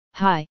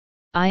Hi,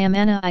 I am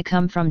Anna. I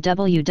come from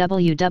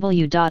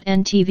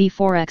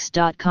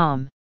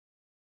www.ntvforex.com.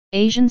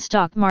 Asian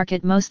stock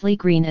market mostly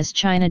green as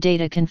China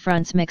data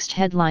confronts mixed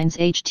headlines.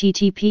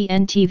 http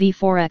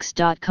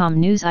ntvforex.com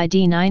news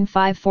ID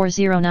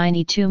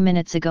 954092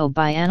 minutes ago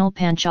by Anil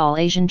Panchal.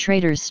 Asian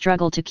traders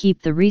struggle to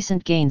keep the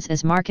recent gains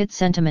as market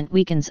sentiment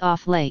weakens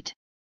off late.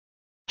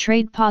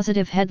 Trade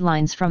positive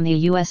headlines from the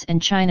US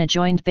and China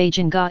joined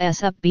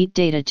Beijing's upbeat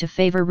data to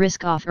favor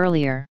risk-off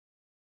earlier.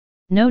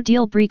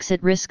 No-deal Brexit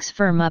risks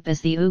firm up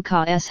as the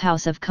UK's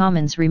House of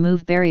Commons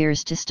remove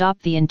barriers to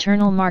stop the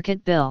internal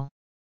market bill.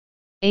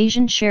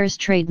 Asian shares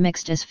trade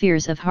mixed as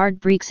fears of hard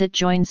Brexit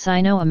join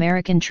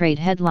Sino-American trade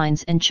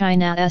headlines and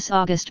China's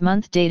August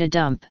month data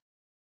dump.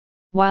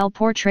 While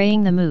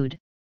portraying the mood,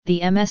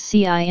 the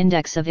MSCI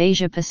index of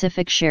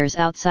Asia-Pacific shares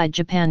outside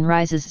Japan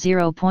rises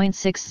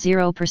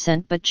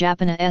 0.60%, but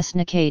Japan's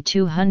Nikkei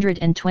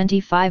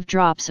 225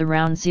 drops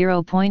around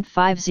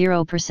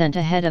 0.50%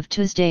 ahead of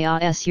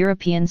Tuesday's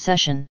European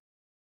session.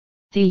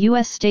 The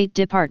U.S. State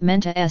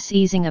Department's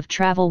easing of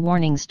travel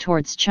warnings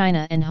towards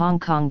China and Hong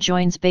Kong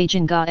joins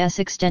Beijing's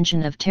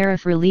extension of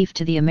tariff relief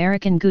to the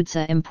American goods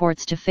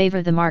imports to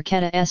favor the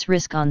market's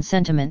risk-on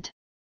sentiment.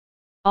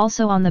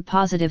 Also on the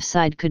positive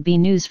side could be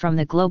news from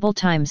the Global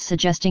Times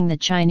suggesting the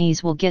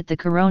Chinese will get the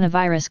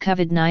coronavirus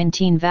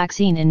COVID-19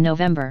 vaccine in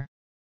November.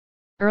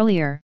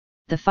 Earlier,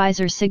 the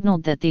Pfizer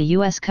signaled that the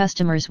U.S.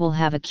 customers will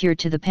have a cure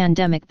to the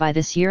pandemic by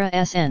this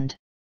year's end.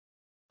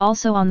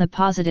 Also on the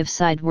positive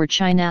side were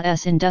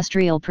China's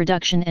industrial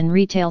production and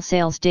retail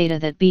sales data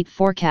that beat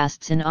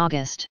forecasts in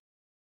August.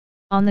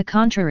 On the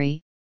contrary,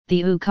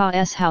 the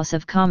UK's House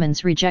of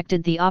Commons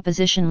rejected the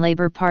opposition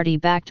Labour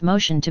Party-backed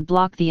motion to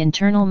block the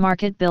Internal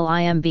Market Bill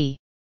 (IMB).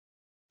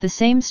 The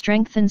same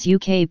strengthens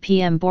UK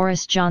PM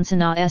Boris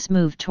Johnson's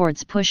move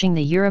towards pushing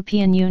the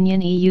European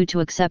Union (EU)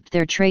 to accept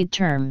their trade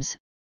terms,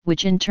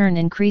 which in turn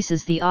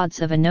increases the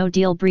odds of a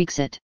no-deal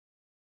Brexit.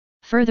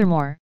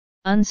 Furthermore,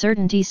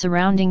 uncertainty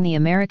surrounding the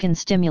American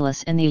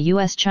stimulus and the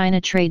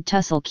US-China trade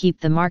tussle keep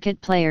the market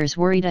players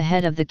worried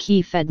ahead of the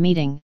key Fed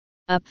meeting,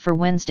 up for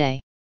Wednesday.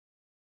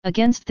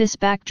 Against this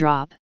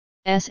backdrop,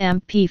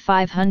 S&P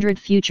 500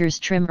 futures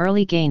trim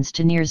early gains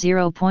to near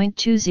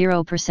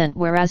 0.20%,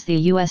 whereas the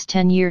U.S.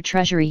 10-year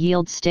Treasury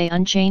yields stay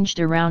unchanged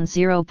around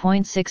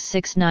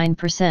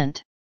 0.669%.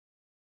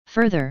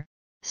 Further,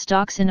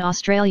 stocks in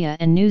Australia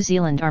and New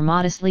Zealand are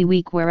modestly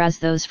weak, whereas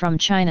those from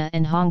China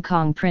and Hong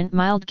Kong print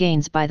mild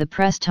gains by the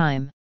press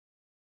time.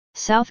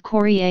 South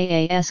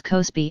Korea's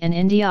Kospi and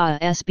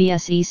India's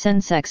BSE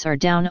Sensex are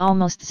down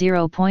almost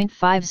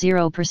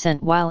 0.50%,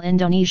 while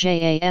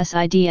Indonesia's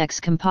IDX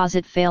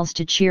composite fails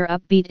to cheer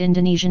upbeat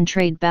Indonesian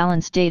trade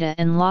balance data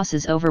and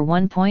losses over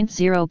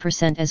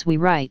 1.0% as we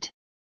write.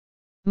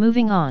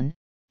 Moving on,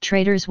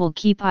 traders will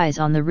keep eyes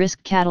on the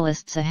risk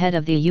catalysts ahead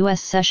of the U.S.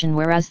 session,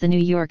 whereas the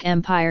New York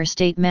Empire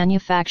State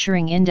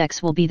Manufacturing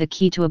Index will be the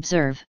key to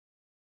observe.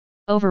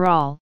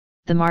 Overall,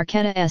 the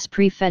market's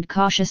pre-Fed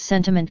cautious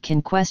sentiment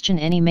can question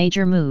any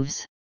major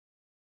moves.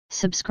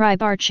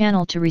 Subscribe our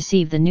channel to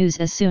receive the news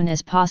as soon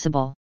as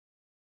possible.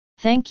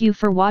 Thank you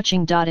for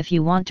watching. If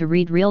you want to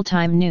read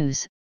real-time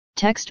news,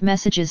 text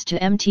messages to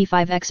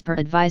MT5 Expert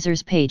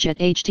Advisors page at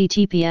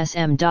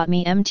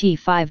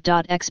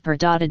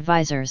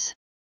https://mt5.expert.advisors.